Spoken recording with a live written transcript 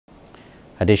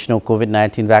Additional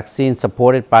COVID-19 vaccines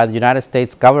supported by the United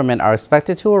States government are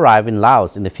expected to arrive in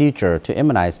Laos in the future to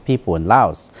immunize people in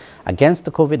Laos against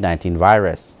the COVID-19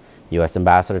 virus. U.S.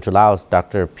 Ambassador to Laos,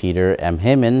 Dr. Peter M.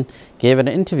 Heyman, gave an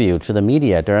interview to the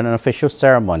media during an official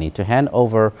ceremony to hand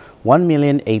over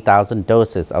 1,008,000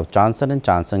 doses of Johnson &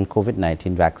 Johnson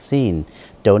COVID-19 vaccine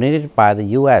donated by the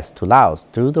U.S. to Laos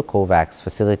through the COVAX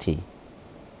facility.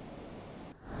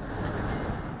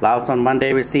 Laos on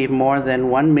Monday received more than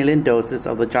 1 million doses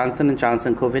of the Johnson &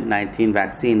 Johnson COVID-19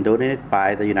 vaccine donated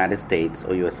by the United States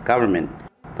or U.S. government.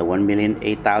 The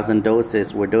 1,008,000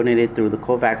 doses were donated through the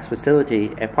COVAX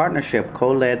facility, a partnership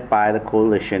co-led by the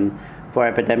Coalition for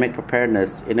Epidemic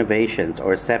Preparedness Innovations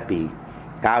or CEPI,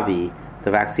 Gavi,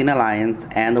 the Vaccine Alliance,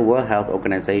 and the World Health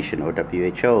Organization or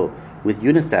WHO, with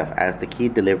UNICEF as the key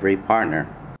delivery partner.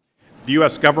 The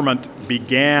U.S. government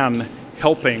began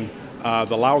helping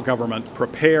the Lao government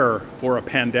prepare for a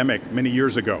pandemic many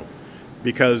years ago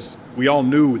because we all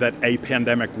knew that a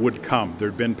pandemic would come. There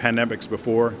had been pandemics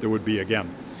before, there would be again.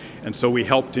 And so we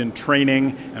helped in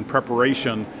training and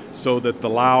preparation so that the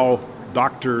Lao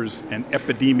doctors and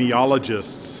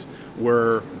epidemiologists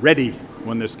were ready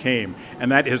when this came.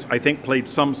 And that has, I think, played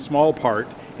some small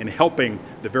part in helping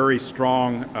the very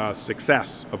strong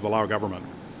success of the Lao government.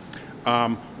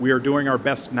 We are doing our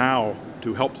best now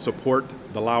to help support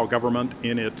the Lao government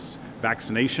in its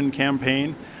vaccination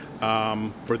campaign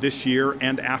for this year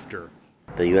and after.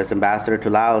 The U.S. Ambassador to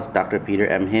Laos, Dr. Peter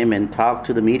M. Heyman, talked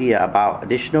to the media about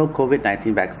additional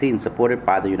COVID-19 vaccines supported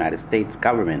by the United States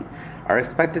government are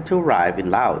expected to arrive in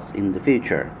Laos in the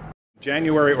future.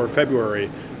 January or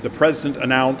February, the President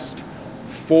announced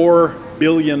 $4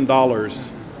 billion to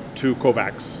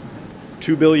COVAX.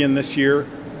 $2 billion this year,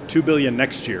 $2 billion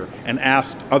next year, and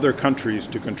asked other countries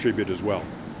to contribute as well.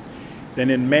 Then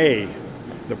in May,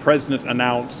 the President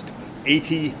announced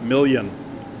 80 million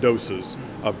doses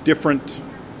of different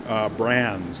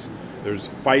brands. There's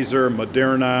Pfizer,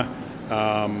 Moderna,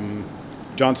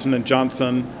 Johnson &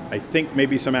 Johnson, I think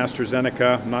maybe some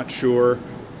AstraZeneca, I'm not sure,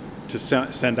 to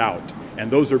send out.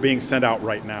 And those are being sent out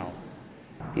right now.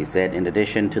 He said in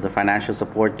addition to the financial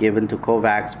support given to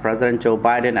COVAX, President Joe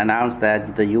Biden announced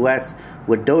that the U.S.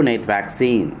 would donate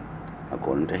vaccine.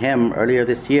 According to him, earlier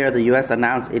this year, the U.S.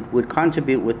 announced it would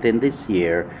contribute within this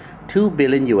year $2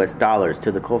 billion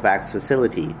to the COVAX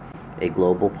facility, a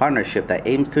global partnership that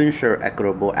aims to ensure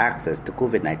equitable access to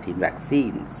COVID-19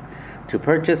 vaccines, to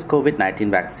purchase COVID-19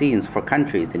 vaccines for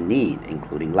countries in need,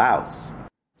 including Laos.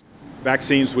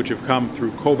 Vaccines which have come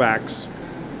through COVAX,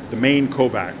 the main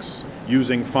COVAX,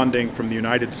 using funding from the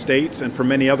United States and from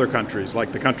many other countries,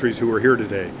 like the countries who are here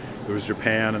today. There was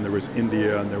Japan, and there was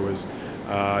India, and there was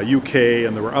UK,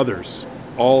 and there were others,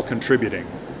 all contributing.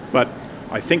 But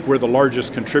I think we're the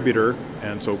largest contributor,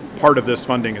 and so part of this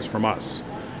funding is from us.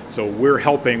 So we're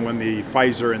helping when the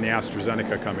Pfizer and the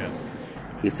AstraZeneca come in.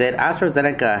 He said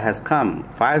AstraZeneca has come,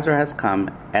 Pfizer has come,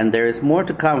 and there is more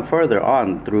to come further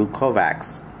on through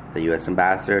COVAX. The U.S.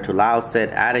 Ambassador to Laos said,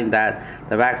 adding that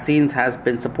the vaccines has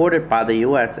been supported by the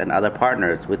U.S. and other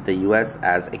partners, with the U.S.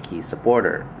 as a key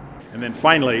supporter. And then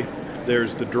finally,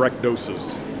 there's the direct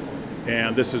doses.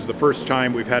 And this is the first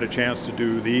time we've had a chance to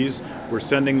do these. We're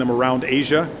sending them around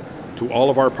Asia to all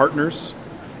of our partners,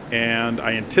 and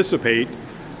I anticipate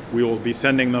we will be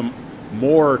sending them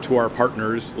more to our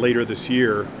partners later this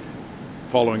year,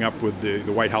 following up with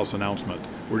the White House announcement.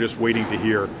 We're just waiting to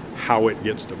hear how it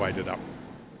gets divided up.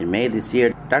 In May this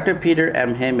year, Dr. Peter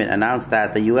M. Heyman announced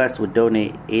that the U.S. would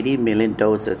donate 80 million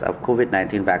doses of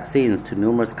COVID-19 vaccines to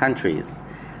numerous countries.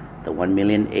 The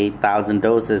 1,008,000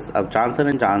 doses of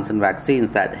Johnson & Johnson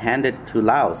vaccines that handed to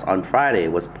Laos on Friday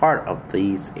was part of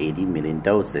these 80 million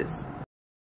doses.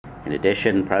 In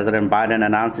addition, President Biden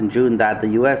announced in June that the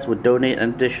U.S. would donate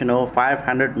an additional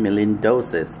 500 million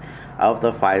doses of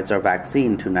the Pfizer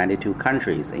vaccine to 92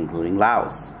 countries, including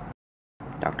Laos.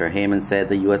 Dr. Heyman said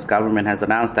the U.S. government has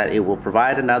announced that it will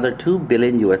provide another $2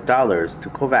 billion to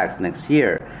COVAX next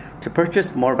year to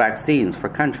purchase more vaccines for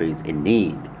countries in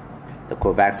need. The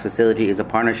COVAX facility is a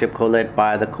partnership co-led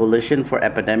by the Coalition for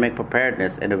Epidemic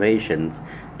Preparedness Innovations,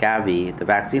 Gavi, the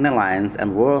Vaccine Alliance,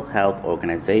 and World Health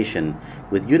Organization,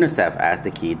 with UNICEF as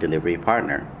the key delivery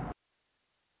partner.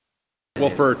 Well,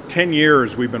 for 10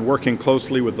 years, we've been working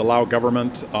closely with the Lao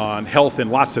government on health in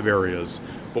lots of areas.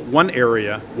 But one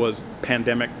area was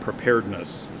pandemic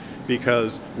preparedness,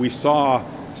 because we saw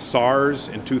SARS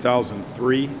in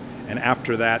 2003, and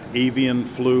after that, avian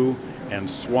flu and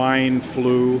swine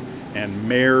flu and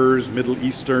MERS, Middle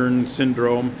Eastern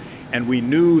syndrome, and we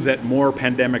knew that more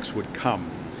pandemics would come.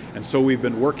 And so we've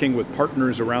been working with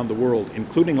partners around the world,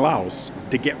 including Laos,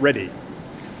 to get ready.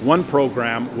 One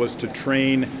program was to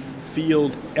train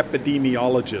field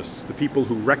epidemiologists, the people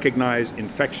who recognize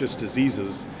infectious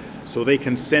diseases, so they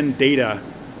can send data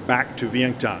back to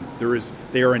Vientiane.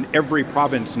 They are in every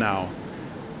province now.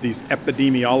 These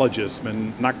epidemiologists,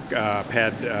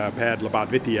 Pad Labat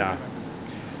Vitya,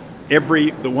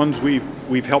 the ones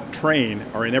we've helped train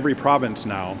are in every province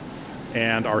now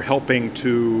and are helping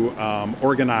to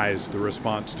organize the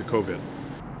response to COVID.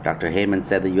 Dr. Heyman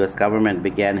said the U.S. government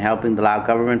began helping the Lao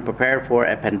government prepare for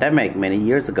a pandemic many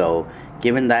years ago,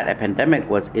 given that a pandemic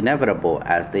was inevitable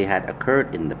as they had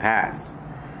occurred in the past.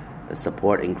 The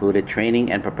support included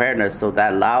training and preparedness so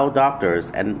that Lao doctors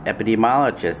and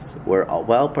epidemiologists were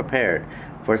well prepared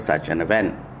for such an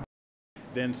event.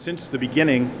 Then since the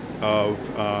beginning of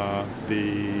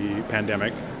the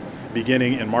pandemic,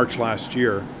 beginning in March last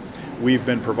year, we've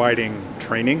been providing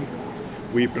training,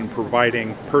 we've been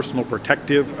providing personal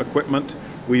protective equipment,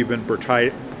 we've been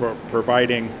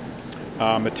providing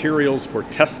materials for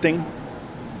testing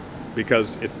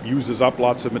because it uses up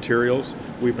lots of materials.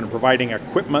 We've been providing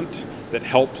equipment that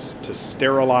helps to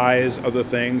sterilize other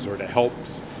things or to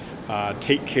helps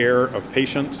take care of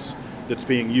patients that's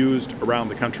being used around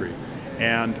the country.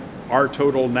 And our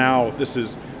total now,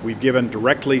 we've given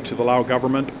directly to the Lao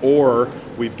government, or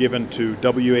we've given to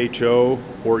WHO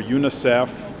or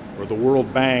UNICEF or the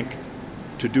World Bank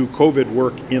to do COVID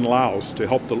work in Laos to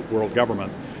help the world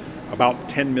government, about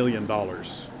 $10 million.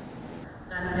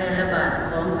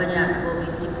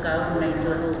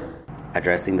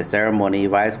 Addressing the ceremony,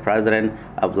 Vice President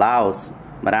of Laos,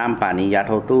 Madame Pani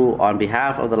Yathotu, on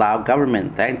behalf of the Lao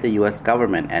government, thanked the U.S.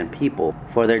 government and people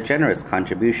for their generous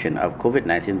contribution of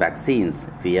COVID-19 vaccines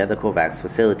via the COVAX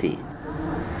facility.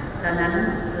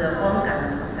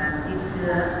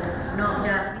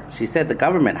 She said the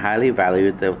government highly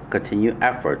valued the continued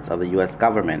efforts of the U.S.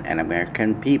 government and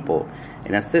American people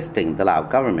in assisting the Lao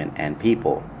government and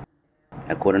people.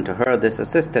 According to her, this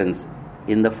assistance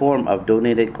in the form of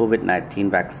donated COVID-19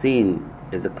 vaccine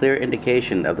is a clear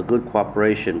indication of the good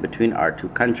cooperation between our two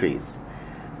countries.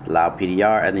 The Lao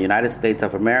PDR and the United States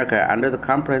of America are under the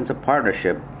comprehensive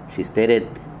partnership. She stated,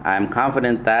 "I am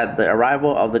confident that the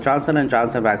arrival of the Johnson &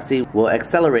 Johnson vaccine will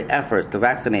accelerate efforts to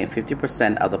vaccinate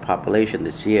 50% of the population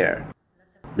this year.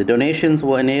 The donations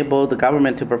will enable the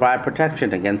government to provide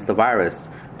protection against the virus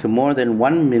to more than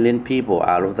 1 million people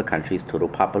out of the country's total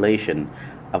population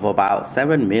of about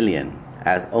 7 million,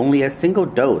 as only a single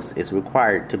dose is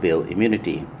required to build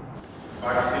immunity."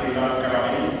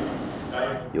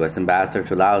 U.S. Ambassador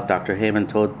to Laos, Dr. Heyman,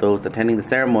 told those attending the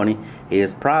ceremony he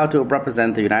is proud to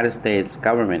represent the United States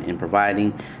government in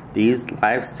providing these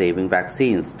life-saving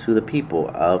vaccines to the people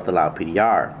of the Lao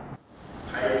PDR.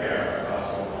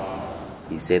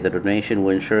 He said the donation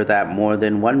will ensure that more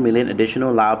than 1 million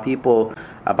additional Lao people,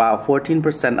 about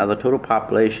 14% of the total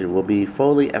population, will be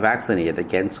fully vaccinated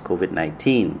against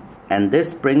COVID-19. And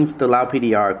this brings the Lao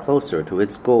PDR closer to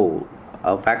its goal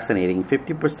of vaccinating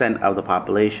 50% of the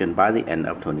population by the end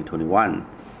of 2021,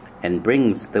 and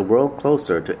brings the world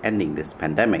closer to ending this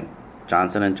pandemic.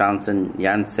 Johnson & Johnson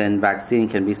Janssen vaccine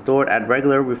can be stored at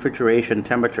regular refrigeration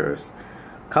temperatures.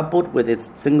 Coupled with its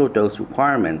single-dose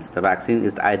requirements, the vaccine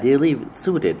is ideally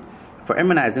suited for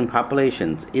immunizing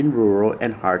populations in rural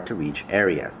and hard-to-reach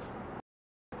areas.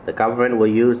 The government will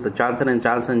use the Johnson &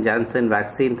 Johnson Janssen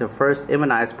vaccine to first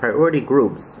immunize priority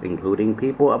groups, including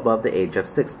people above the age of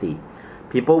 60,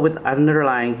 people with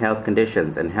underlying health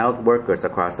conditions, and health workers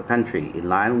across the country, in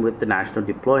line with the national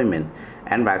deployment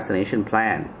and vaccination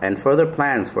plan, and further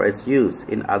plans for its use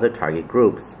in other target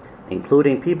groups,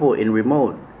 including people in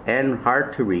remote and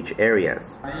hard-to-reach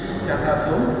areas.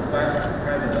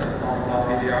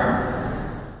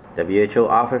 WHO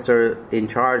officer in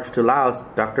charge to Laos,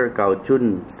 Dr. Gao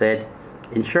Jun, said,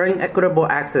 "Ensuring equitable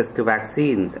access to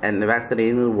vaccines and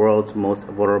vaccinating the world's most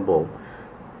vulnerable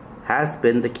has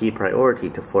been the key priority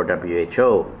for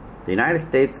WHO. The United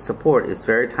States' support is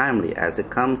very timely as it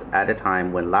comes at a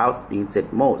time when Laos needs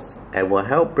it most, and will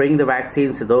help bring the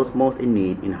vaccines to those most in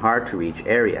need in hard-to-reach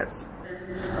areas."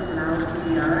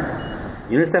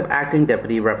 UNICEF Acting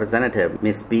Deputy Representative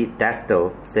Ms. Beat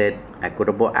Dasto said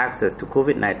equitable access to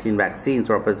COVID-19 vaccines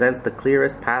represents the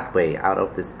clearest pathway out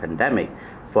of this pandemic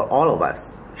for all of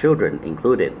us, children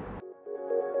included.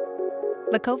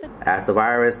 As the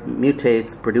virus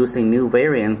mutates, producing new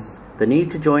variants, the need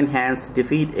to join hands to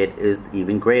defeat it is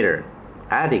even greater.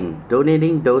 Adding,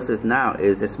 donating doses now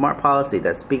is a smart policy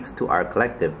that speaks to our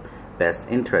collective best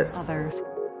interests. Others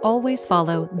always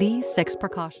follow these 6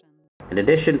 precautions. In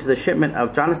addition to the shipment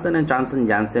of Johnson & Johnson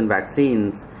Janssen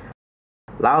vaccines,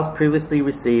 Laos previously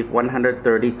received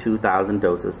 132,000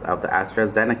 doses of the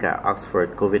AstraZeneca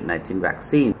Oxford COVID-19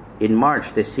 vaccine in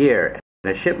March this year,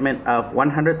 and a shipment of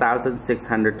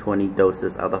 100,620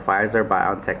 doses of the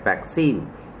Pfizer-BioNTech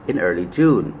vaccine in early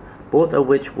June, both of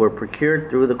which were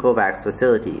procured through the COVAX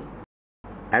facility.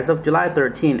 As of July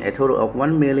 13, a total of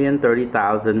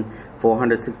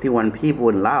 1,030,461 people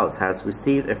in Laos has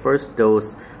received a first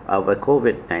dose of a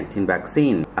COVID-19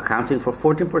 vaccine, accounting for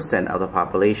 14% of the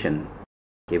population.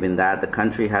 Given that the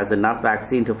country has enough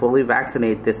vaccine to fully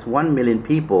vaccinate this 1 million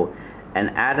people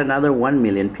and add another 1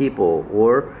 million people,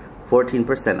 or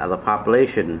 14% of the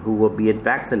population, who will be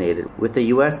vaccinated with the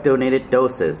U.S. donated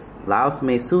doses, Laos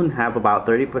may soon have about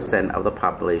 30% of the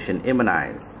population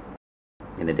immunized.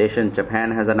 In addition, Japan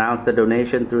has announced the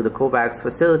donation through the COVAX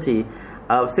facility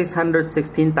of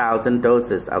 616,000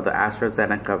 doses of the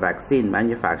AstraZeneca vaccine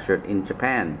manufactured in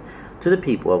Japan to the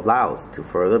people of Laos to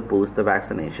further boost the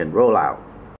vaccination rollout.